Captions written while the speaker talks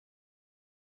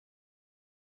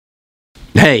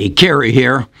Hey, Kerry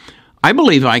here. I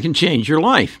believe I can change your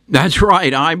life. That's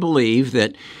right. I believe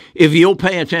that if you'll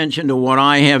pay attention to what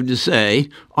I have to say,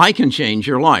 I can change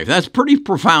your life. That's a pretty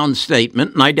profound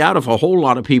statement, and I doubt if a whole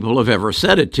lot of people have ever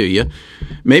said it to you.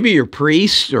 Maybe your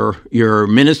priest or your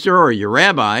minister or your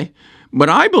rabbi, but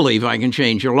I believe I can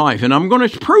change your life, and I'm going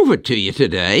to prove it to you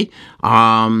today.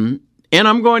 And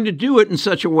I'm going to do it in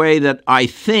such a way that I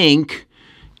think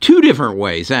two different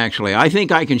ways, actually. I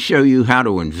think I can show you how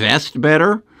to invest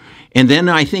better. And then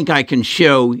I think I can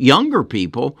show younger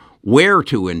people where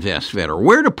to invest better,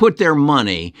 where to put their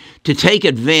money to take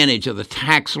advantage of the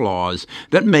tax laws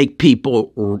that make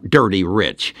people dirty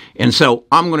rich. And so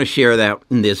I'm going to share that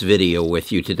in this video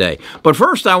with you today. But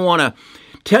first, I want to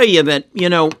tell you that,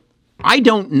 I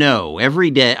don't know every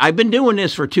day. I've been doing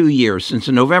this for 2 years, since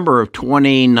November of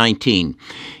 2019.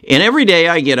 And every day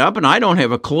I get up and I don't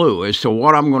have a clue as to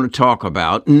what I'm going to talk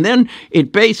about. And then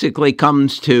it basically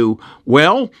comes to,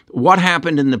 well, what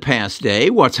happened in the past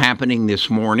day, what's happening this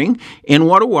morning, and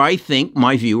what do I think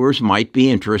my viewers might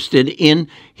be interested in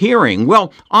hearing?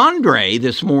 Well, Andre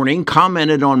this morning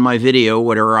commented on my video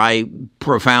where I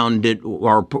propounded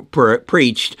or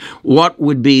preached what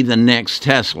would be the next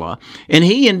Tesla. And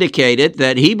he indicated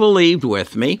that he believed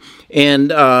with me,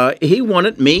 and he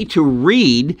wanted me to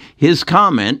read his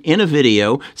comment in a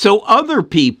video so other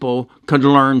people could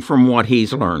learn from what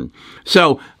he's learned.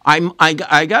 So I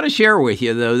got to share with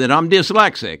you, though, that I'm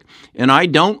dyslexic, and I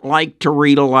don't like to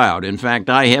read aloud. In fact,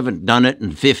 I haven't done it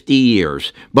in 50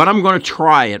 years, but I'm going to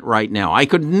try it right now. I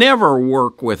could never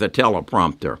work with a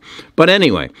teleprompter. But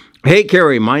anyway, hey,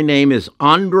 Kerry, my name is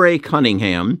Andre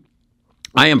Cunningham.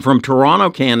 I am from Toronto,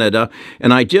 Canada,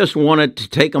 and I just wanted to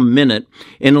take a minute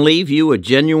and leave you a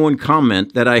genuine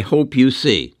comment that I hope you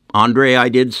see. Andre, I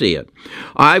did see it.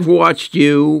 I've watched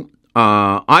all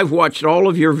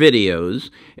of your videos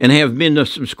and have been a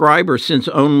subscriber since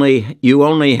you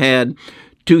only had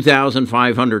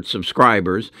 2,500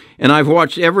 subscribers, and I've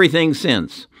watched everything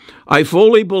since. I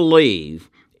fully believe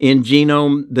in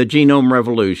the genome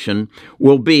revolution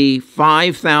will be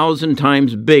 5,000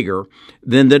 times bigger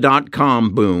than the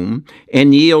dot-com boom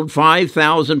and yield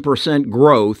 5,000%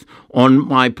 growth on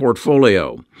my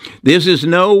portfolio. This is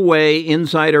no way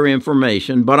insider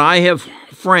information, but I have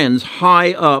friends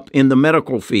high up in the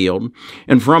medical field,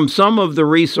 and from some of the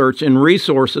research and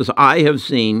resources I have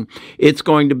seen, it's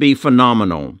going to be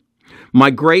phenomenal.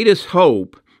 My greatest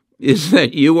hope is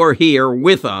that you are here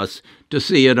with us to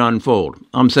see it unfold.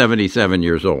 I'm 77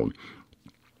 years old.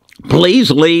 Please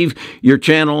leave your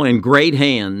channel in great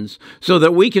hands so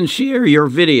that we can share your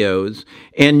videos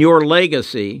and your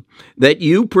legacy that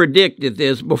you predicted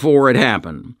this before it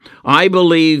happened. I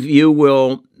believe you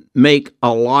will make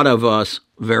a lot of us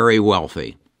very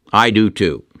wealthy. I do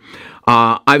too.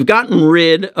 I've gotten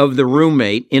rid of the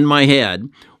roommate in my head.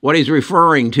 What he's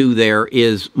referring to there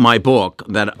is my book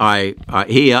that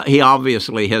he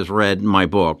obviously has read my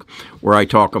book where I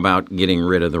talk about getting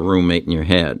rid of the roommate in your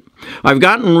head. I've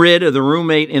gotten rid of the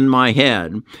roommate in my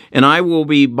head, and I will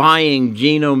be buying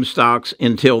genome stocks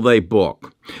until they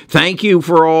book. Thank you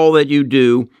for all that you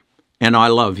do, and I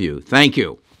love you. Thank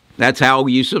you. That's how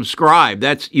you subscribe.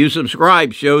 You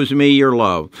subscribe shows me your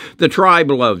love. The tribe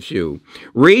loves you.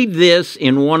 Read this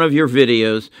in one of your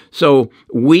videos so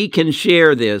we can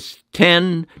share this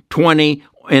 10, 20,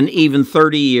 and even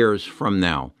 30 years from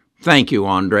now. Thank you,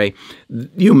 Andre.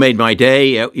 You made my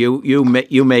day.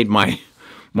 You made my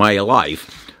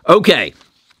life. Okay.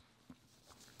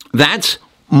 That's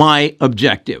my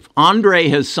objective. Andre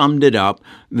has summed it up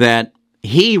that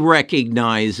he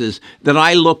recognizes that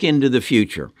I look into the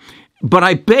future, but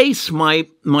I base my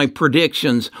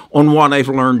predictions on what I've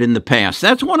learned in the past.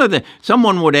 That's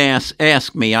someone would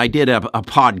ask me, I did a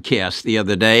podcast the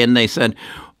other day, and they said,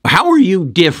 how are you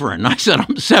different? I said,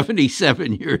 I'm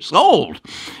 77 years old.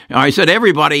 I said,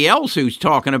 everybody else who's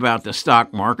talking about the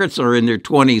stock markets are in their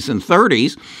 20s and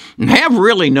 30s and have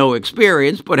really no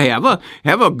experience, but have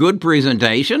a good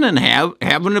presentation and have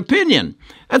an opinion.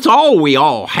 That's all we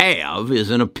all have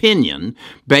is an opinion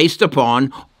based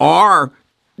upon our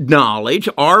knowledge,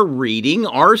 our reading,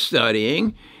 our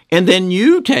studying, and then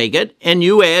you take it and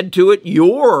you add to it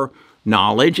your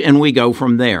knowledge, and we go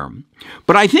from there.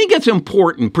 But I think it's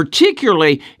important,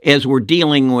 particularly as we're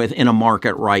dealing with in a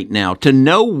market right now, to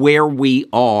know where we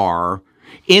are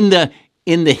in the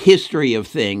history of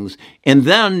things and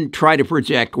then try to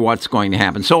project what's going to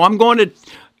happen. So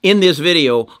in this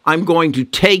video, I'm going to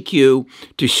take you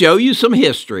to show you some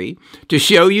history, to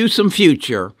show you some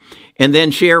future, and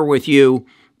then share with you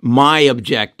my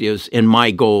objectives and my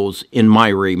goals in my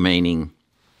remaining,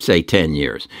 say, 10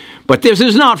 years. But this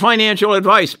is not financial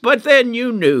advice. But then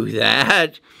you knew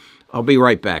that. I'll be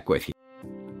right back with you.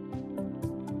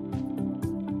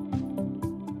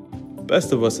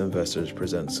 Best of Us Investors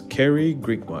presents Carrie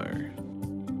Griegmeier.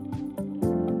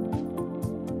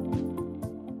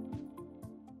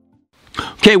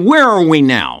 Okay, where are we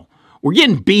now? We're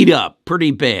getting beat up pretty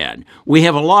bad. We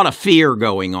have a lot of fear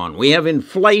going on. We have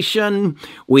inflation.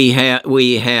 We have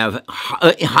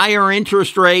higher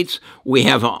interest rates. We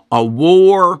have a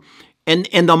war, and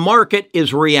the market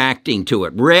is reacting to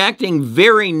it, reacting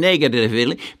very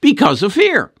negatively because of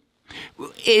fear.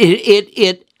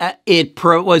 It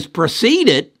was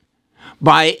preceded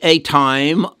by a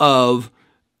time of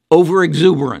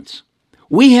overexuberance.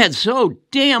 We had so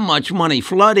damn much money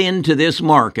flood into this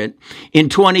market in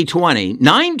 2020,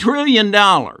 $9 trillion.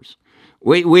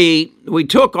 We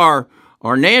took our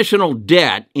national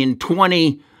debt in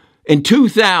 2000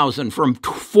 from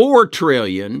 $4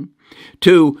 trillion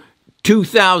to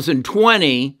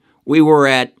 2020. We were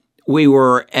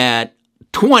at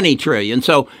 20 trillion.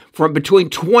 So from between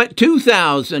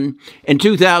 2000 and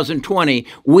 2020,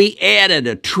 we added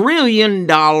 $1 trillion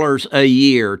a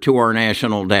year to our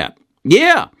national debt.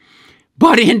 Yeah,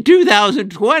 but in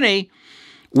 2020,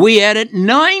 we added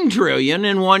 $9 trillion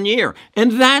in 1 year.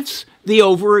 And that's the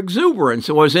overexuberance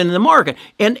that was in the market.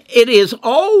 And it is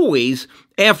always,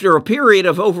 after a period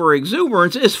of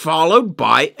overexuberance, is followed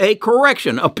by a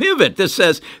correction, a pivot that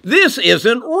says, this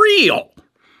isn't real.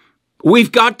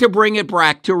 We've got to bring it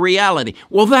back to reality.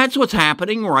 Well, that's what's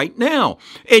happening right now.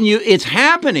 And it's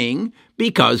happening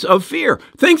because of fear.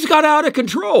 Things got out of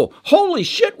control. Holy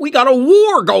shit, we got a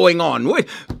war going on.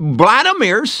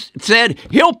 Vladimir said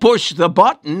he'll push the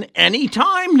button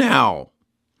anytime now.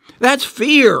 That's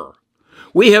fear.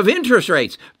 We have interest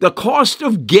rates. The cost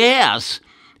of gas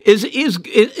is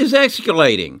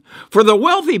escalating. For the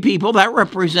wealthy people, that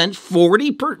represents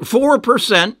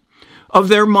 4% of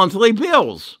their monthly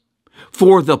bills.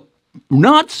 For the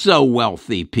not so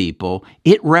wealthy people,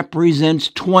 it represents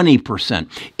 20%.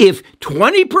 If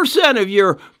 20% of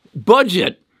your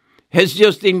budget has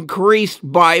just increased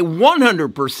by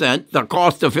 100%, the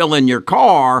cost to fill in your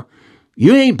car,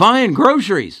 you ain't buying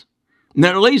groceries.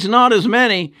 At least not as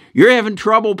many. You're having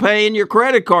trouble paying your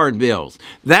credit card bills.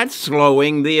 That's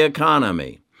slowing the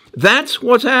economy. That's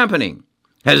what's happening.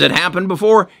 Has it happened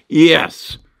before?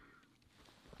 Yes.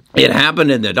 It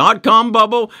happened in the dot-com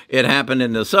bubble. It happened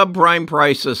in the subprime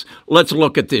crisis. Let's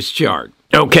look at this chart.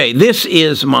 Okay, this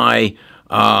is my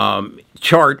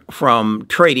chart from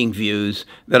TradingViews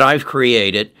that I've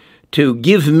created to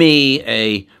give me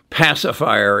a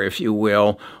pacifier, if you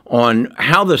will, on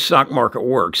how the stock market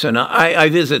works. And I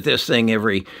visit this thing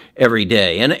every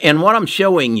day. And what I'm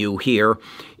showing you here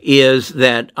is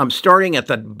that I'm starting at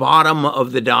the bottom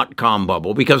of the dot-com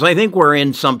bubble because I think we're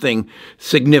in something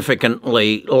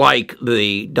significantly like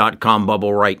the dot-com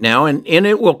bubble right now, and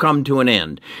it will come to an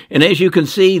end. And as you can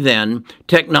see then,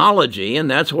 technology, and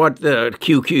that's what the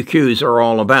QQQs are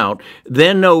all about,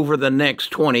 then over the next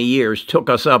 20 years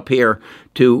took us up here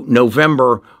to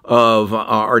November of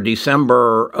or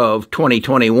December of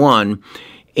 2021,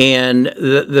 and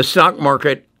the stock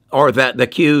market, or that the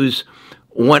Qs,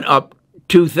 went up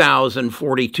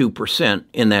 2,042%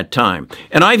 in that time.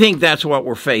 And I think that's what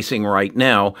we're facing right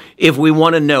now if we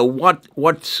want to know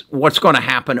what's going to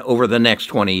happen over the next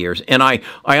 20 years. And I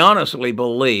honestly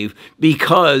believe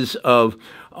because of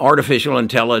artificial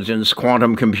intelligence,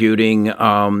 quantum computing,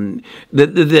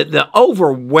 the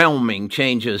overwhelming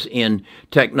changes in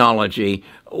technology,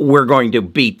 we're going to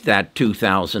beat that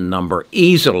 2,000 number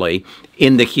easily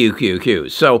in the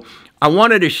QQQs. So I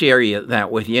wanted to share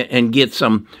that with you and get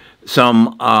some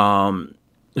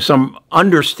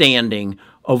understanding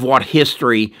of what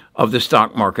history of the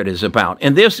stock market is about.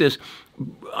 And this is,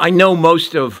 I know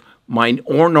most of my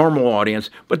normal audience,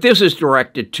 but this is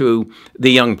directed to the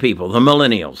young people, the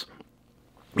millennials.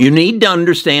 You need to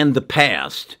understand the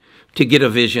past to get a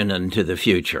vision into the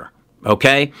future,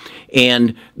 okay?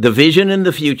 And the vision in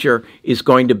the future is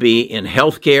going to be in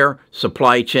healthcare,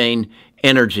 supply chain,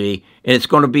 energy, and it's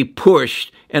going to be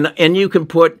pushed. And you can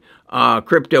put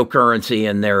cryptocurrency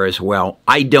in there as well.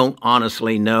 I don't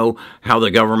honestly know how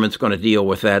the government's going to deal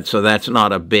with that, so that's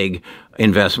not a big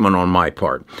investment on my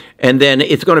part. And then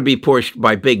it's going to be pushed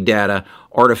by big data,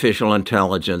 artificial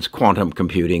intelligence, quantum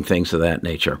computing, things of that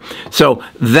nature. So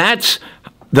that's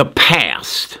the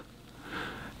past.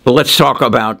 Let's talk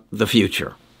about the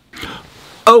future.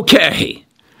 Okay.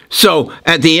 So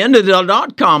at the end of the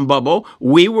dot-com bubble,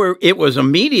 it was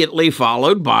immediately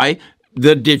followed by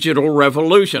the digital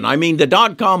revolution. I mean, the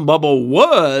dot-com bubble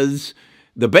was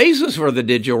the basis for the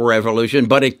digital revolution,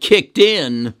 but it kicked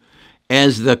in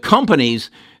as the companies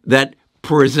that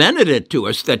presented it to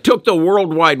us, that took the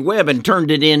World Wide Web and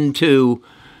turned it into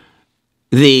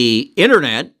the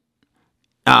internet,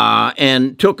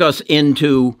 and took us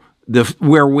into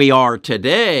where we are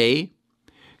today,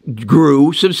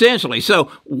 grew substantially.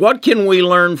 So what can we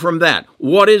learn from that?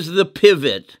 What is the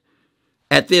pivot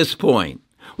at this point?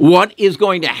 What is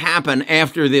going to happen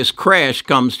after this crash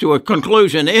comes to a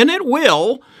conclusion? And it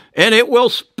will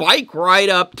spike right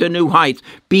up to new heights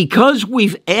because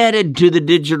we've added to the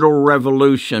digital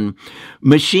revolution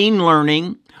machine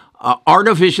learning,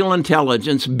 artificial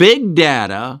intelligence, big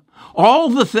data, all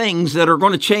the things that are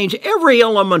going to change every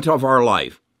element of our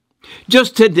life.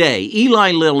 Just today,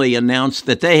 Eli Lilly announced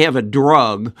that they have a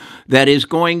drug that is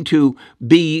going to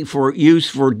be for use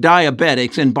for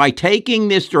diabetics. And by taking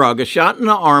this drug, a shot in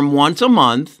the arm once a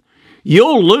month,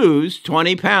 you'll lose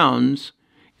 20 pounds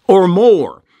or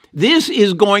more. This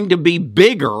is going to be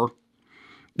bigger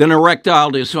than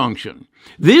erectile dysfunction.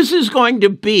 This is going to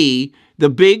be the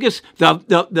biggest,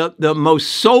 the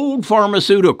most sold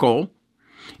pharmaceutical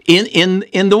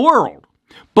in the world.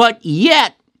 But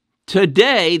yet,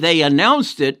 today, they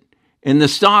announced it, and the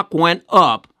stock went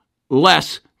up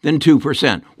less than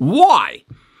 2%. Why?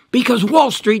 Because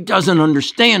Wall Street doesn't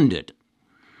understand it.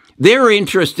 They're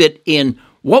interested in,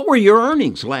 what were your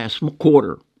earnings last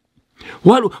quarter?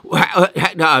 Google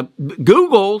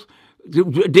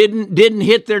didn't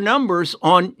hit their numbers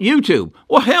on YouTube.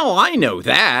 Well, hell, I know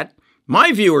that.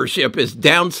 My viewership is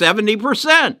down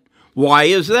 70%. Why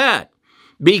is that?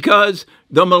 Because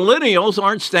the millennials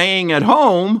aren't staying at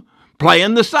home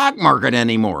playing the stock market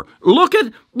anymore. Look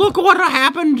what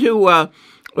happened to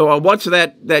what's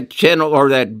that channel or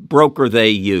that broker they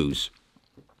use?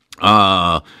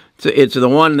 It's the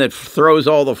one that throws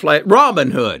all the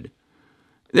Robinhood.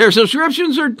 Their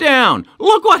subscriptions are down.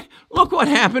 Look what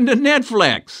happened to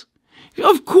Netflix.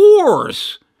 Of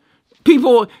course,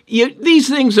 people. These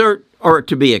things are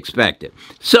to be expected.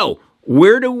 So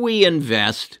where do we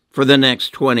invest for the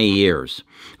next 20 years?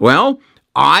 Well,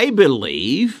 I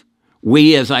believe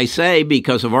we, as I say,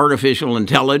 because of artificial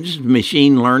intelligence,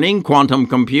 machine learning, quantum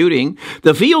computing,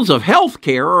 the fields of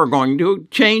healthcare are going to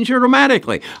change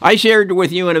dramatically. I shared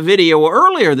with you in a video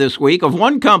earlier this week of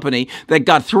one company that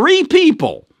got 3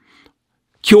 people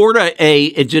cured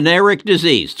a generic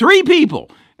disease. 3 people,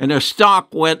 and their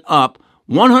stock went up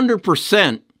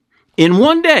 100% in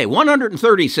one day,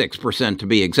 136% to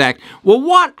be exact. Well,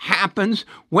 what happens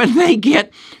when they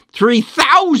get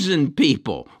 3,000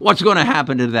 people? What's going to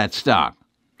happen to that stock?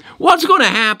 What's going to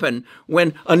happen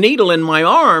when a needle in my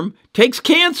arm takes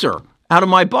cancer out of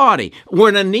my body?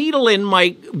 When a needle in my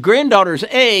granddaughter's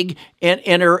egg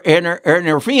and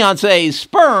her fiance's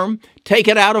sperm take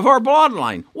it out of our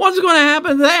bloodline? What's going to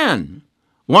happen then?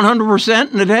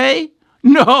 100% in a day?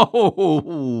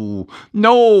 No,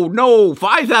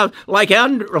 5,000, like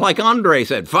Andre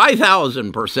said,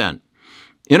 5,000%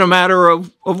 in a matter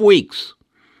of weeks.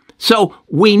 So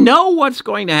we know what's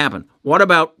going to happen. What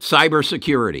about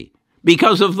cybersecurity?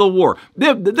 Because of the war,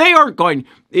 they aren't going.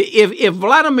 If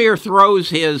Vladimir throws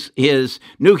his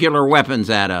nuclear weapons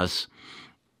at us,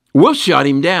 we'll shut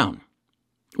him down.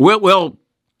 We'll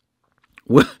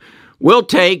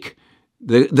take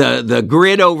the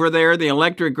grid over there, the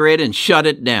electric grid, and shut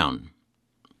it down.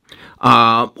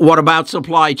 What about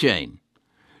supply chain?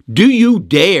 Do you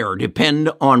dare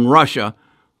depend on Russia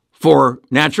for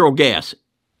natural gas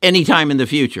anytime in the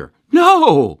future?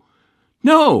 No,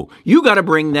 you got to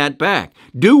bring that back.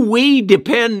 Do we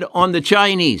depend on the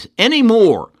Chinese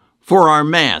anymore for our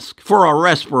masks, for our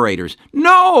respirators?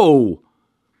 No.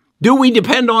 Do we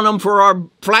depend on them for our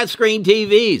flat screen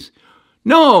TVs?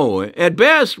 No, at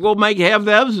best, we'll have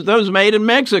those made in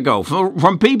Mexico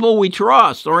from people we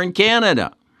trust or in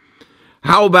Canada.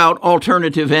 How about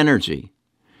alternative energy?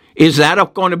 Is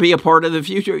that going to be a part of the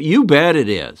future? You bet it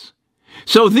is.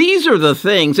 So these are the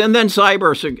things, and then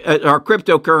our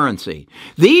cryptocurrency.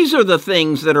 These are the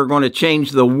things that are going to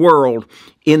change the world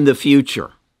in the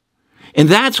future. And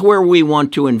that's where we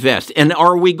want to invest. And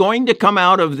are we going to come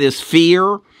out of this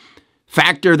fear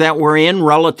factor that we're in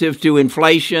relative to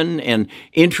inflation and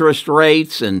interest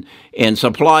rates and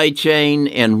supply chain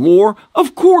and war?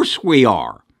 Of course we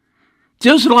are.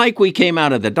 Just like we came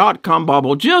out of the dot-com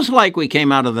bubble, just like we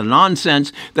came out of the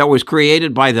nonsense that was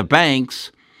created by the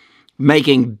banks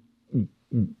making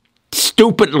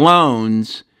stupid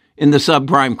loans in the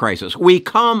subprime crisis. We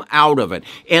come out of it.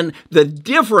 And the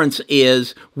difference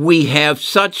is we have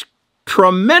such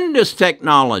tremendous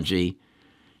technology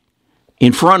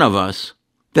in front of us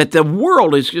that the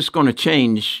world is just going to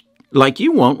change like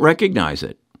you won't recognize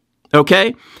it.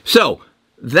 Okay? So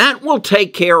that will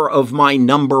take care of my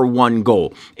number one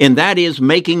goal, and that is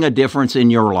making a difference in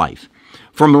your life.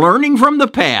 from learning from the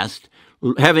past,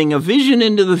 having a vision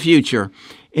into the future,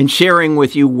 and sharing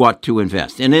with you what to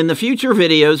invest. And in the future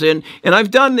videos, and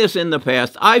I've done this in the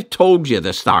past, I've told you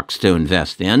the stocks to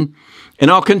invest in, and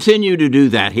I'll continue to do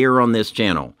that here on this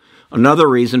channel. Another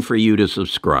reason for you to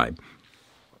subscribe.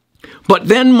 But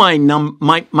then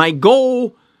my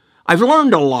goal, I've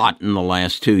learned a lot in the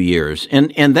last 2 years,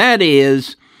 and that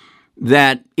is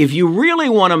that if you really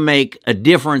want to make a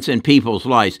difference in people's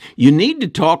lives, you need to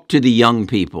talk to the young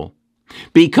people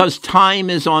because time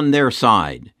is on their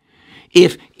side.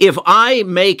 If I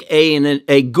make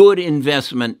a good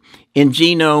investment in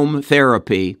genome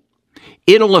therapy,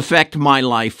 it'll affect my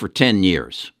life for 10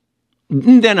 years.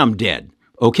 Then I'm dead,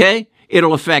 okay?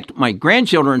 It'll affect my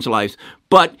grandchildren's lives.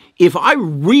 But if I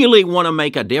really want to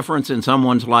make a difference in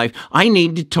someone's life, I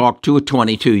need to talk to a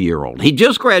 22-year-old. He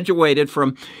just graduated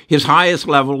from his highest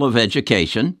level of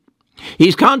education.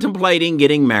 He's contemplating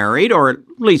getting married or at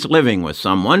least living with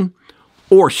someone,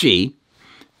 or she,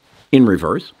 in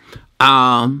reverse.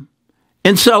 And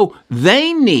so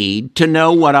they need to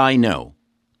know what I know.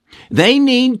 They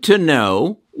need to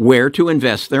know where to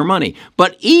invest their money.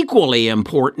 But equally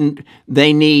important,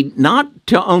 they need not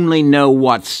to only know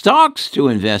what stocks to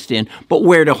invest in, but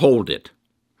where to hold it.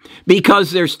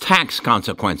 Because there's tax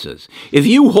consequences. If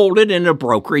you hold it in a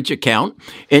brokerage account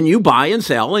and you buy and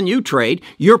sell and you trade,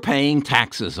 you're paying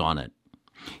taxes on it.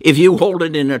 If you hold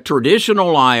it in a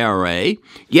traditional IRA,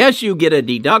 yes, you get a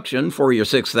deduction for your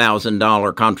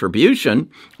 $6,000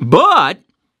 contribution, but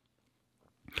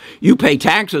you pay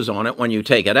taxes on it when you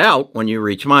take it out when you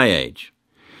reach my age.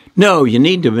 No, you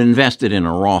need to invest it in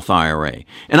a Roth IRA.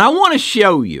 And I want to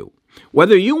show you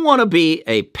whether you want to be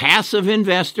a passive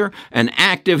investor, an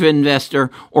active investor,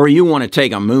 or you want to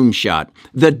take a moonshot,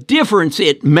 the difference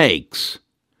it makes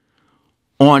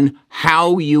on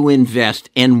how you invest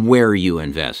and where you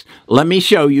invest. Let me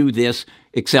show you this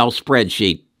Excel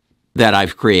spreadsheet that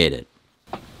I've created.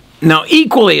 Now,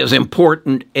 equally as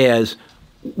important as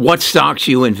what stocks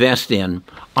you invest in,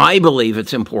 I believe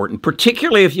it's important,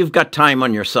 particularly if you've got time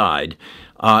on your side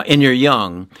and you're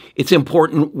young, it's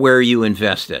important where you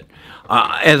invest it.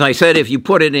 As I said, if you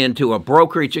put it into a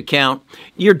brokerage account,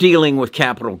 you're dealing with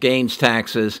capital gains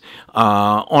taxes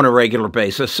on a regular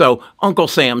basis. So Uncle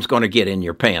Sam's going to get in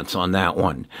your pants on that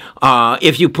one.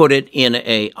 If you put it in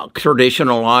a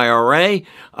traditional IRA,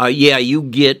 you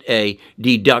get a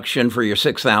deduction for your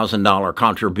 $6,000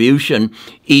 contribution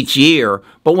each year.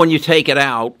 But when you take it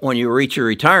out, when you reach your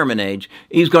retirement age,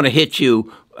 he's going to hit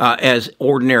you as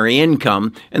ordinary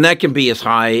income, and that can be as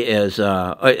high as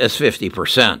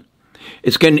 50%.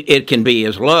 It can be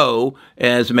as low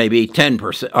as maybe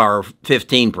 10% or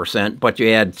 15%, but you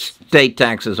add state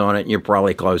taxes on it and you're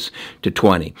probably close to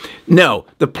 20. No,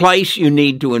 the place you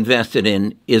need to invest it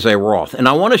in is a Roth. And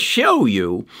I want to show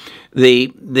you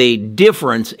the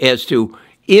difference as to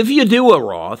if you do a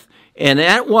Roth and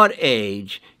at what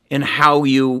age and how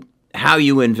you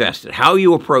invest it, how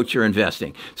you approach your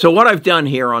investing. So what I've done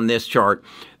here on this chart,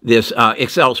 this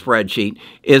Excel spreadsheet,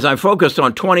 is I focused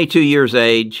on 22 years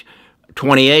age,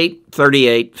 28,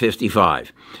 38,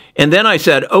 55. And then I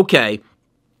said, okay,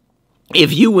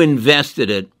 if you invested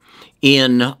it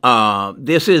in,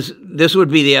 this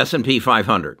would be the S&P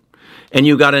 500, and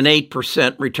you got an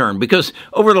 8% return, because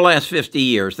over the last 50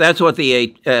 years, that's what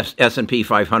the S&P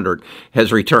 500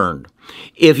 has returned.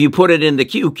 If you put it in the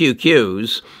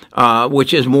QQQs,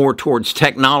 which is more towards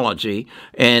technology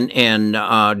and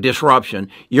disruption,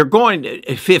 you're going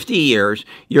to 50 years,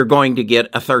 you're going to get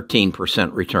a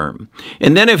 13% return.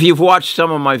 And then if you've watched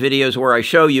some of my videos where I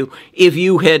show you, if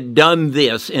you had done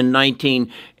this in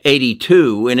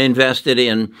 1982 and invested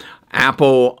in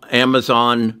Apple,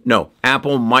 Microsoft,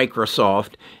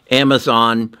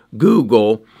 Amazon,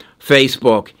 Google,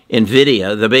 Facebook,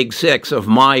 Nvidia, the big six of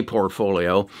my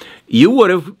portfolio, you would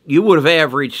have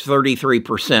averaged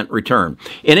 33% return.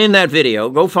 And in that video,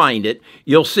 go find it.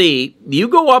 You'll see you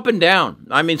go up and down.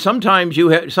 I mean, sometimes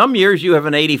some years you have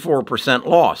an 84%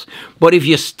 loss. But if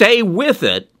you stay with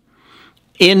it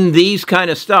in these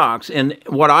kind of stocks, and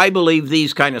what I believe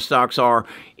these kind of stocks are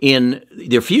in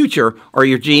the future are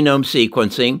your genome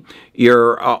sequencing,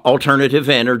 your alternative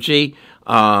energy,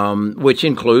 which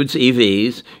includes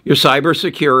EVs, your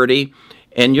cybersecurity,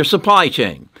 and your supply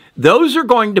chain. Those are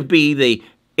going to be the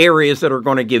areas that are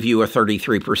going to give you a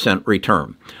 33%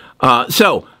 return.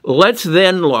 So let's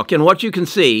then look, and what you can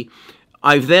see,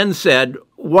 I've then said,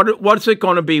 what's it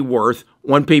going to be worth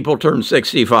when people turn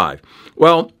 65?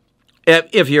 Well,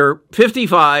 if you're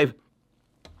 55,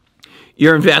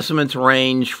 your investments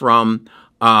range from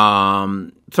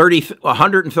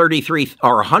 133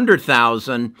 or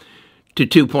 100,000 to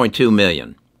 2.2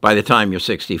 million. by the time you're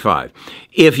 65.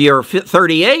 If you're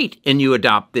 38 and you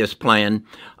adopt this plan,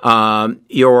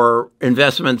 your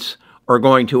investments are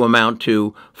going to amount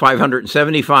to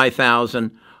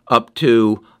 $575,000 up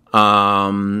to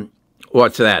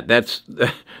what's that? That's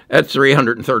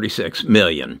 $336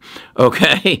 million.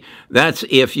 Okay, that's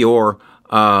if you're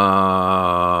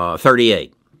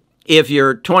 38. If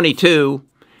you're 22,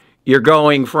 you're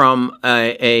going from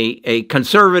a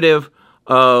conservative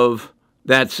of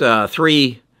that's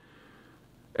 3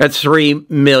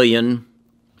 million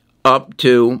up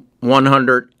to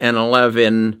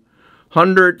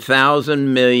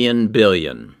 100,000 million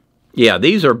billion. Yeah,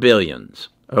 these are billions.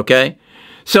 Okay,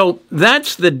 so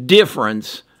that's the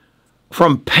difference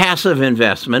from passive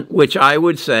investment, which I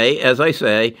would say, as I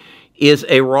say, is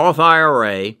a Roth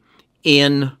IRA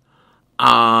in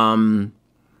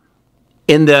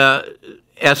the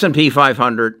S&P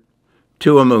 500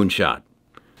 to a moonshot.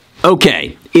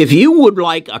 Okay, if you would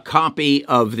like a copy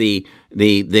of the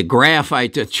graph,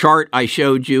 the chart I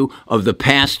showed you of the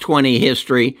past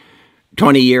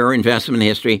 20-year investment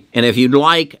history, and if you'd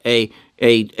like a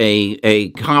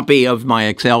copy of my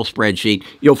Excel spreadsheet,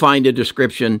 you'll find a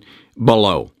description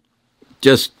below.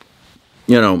 Just,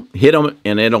 hit them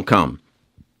and it'll come.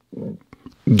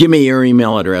 Give me your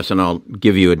email address and I'll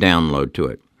give you a download to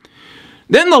it.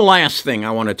 Then the last thing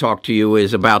I want to talk to you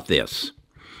is about this,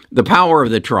 the power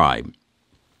of the tribe.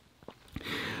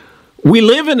 We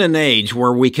live in an age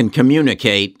where we can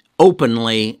communicate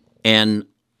openly and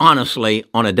honestly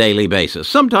on a daily basis,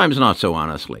 sometimes not so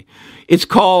honestly. It's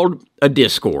called a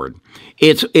Discord.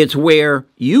 It's where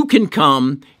you can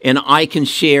come and I can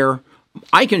share,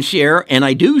 and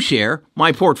I do share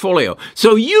my portfolio.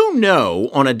 So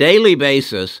on a daily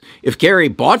basis if Gary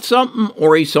bought something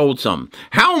or he sold something,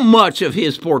 how much of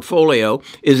his portfolio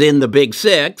is in the big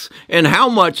six and how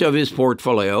much of his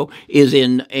portfolio is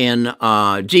in genome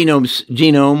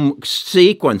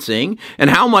sequencing and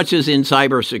how much is in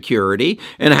cybersecurity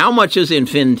and how much is in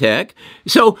fintech.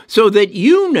 So that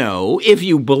if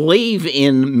you believe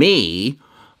in me,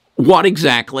 what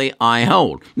exactly I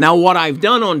hold. Now, what I've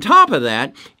done on top of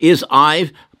that is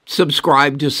I've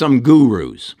subscribed to some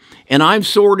gurus, and I've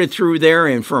sorted through their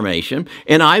information,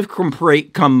 and I've composed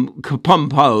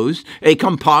a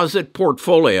composite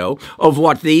portfolio of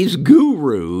what these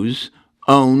gurus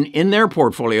own in their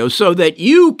portfolio so that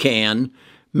you can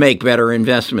make better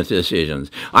investment decisions.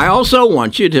 I also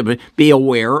want you to be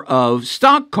aware of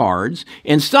Stock Cards,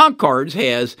 and Stock Cards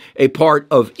has a part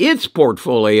of its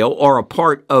portfolio or a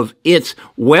part of its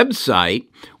website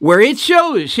where it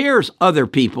shares other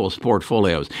people's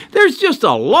portfolios. There's just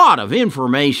a lot of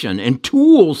information and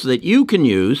tools that you can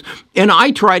use, and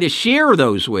I try to share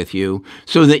those with you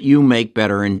so that you make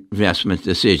better investment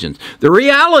decisions. The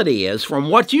reality is, from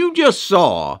what you just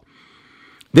saw,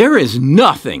 there is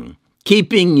nothing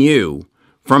keeping you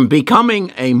from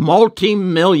becoming a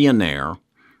multimillionaire,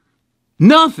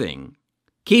 nothing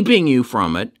keeping you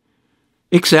from it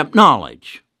except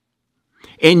knowledge.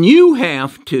 And you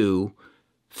have to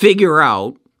figure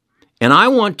out, and I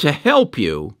want to help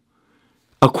you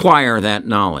acquire that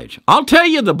knowledge. I'll tell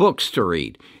you the books to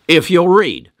read if you'll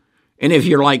read. And if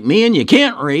you're like me and you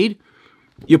can't read,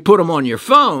 you put them on your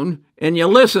phone and you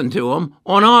listen to them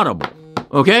on Audible,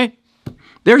 okay?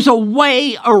 There's a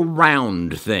way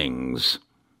around things.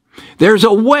 There's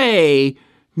a way,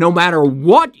 no matter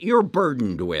what you're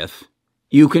burdened with,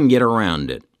 you can get around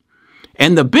it.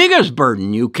 And the biggest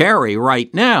burden you carry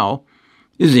right now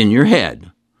is in your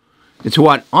head. It's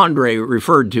what Andre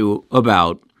referred to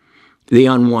about the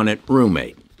unwanted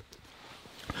roommate.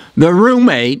 The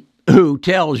roommate who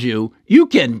tells you, you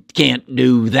can't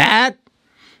do that.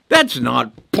 That's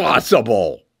not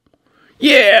possible.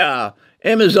 Yeah,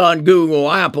 Amazon,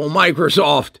 Google, Apple,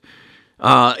 Microsoft,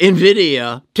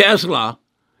 NVIDIA, Tesla,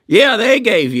 yeah, they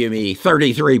gave me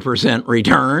 33%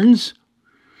 returns,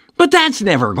 but that's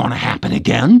never going to happen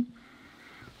again.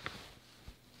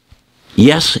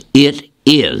 Yes, it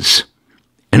is.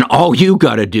 And all you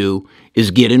got to do is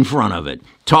get in front of it.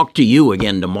 Talk to you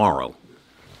again tomorrow.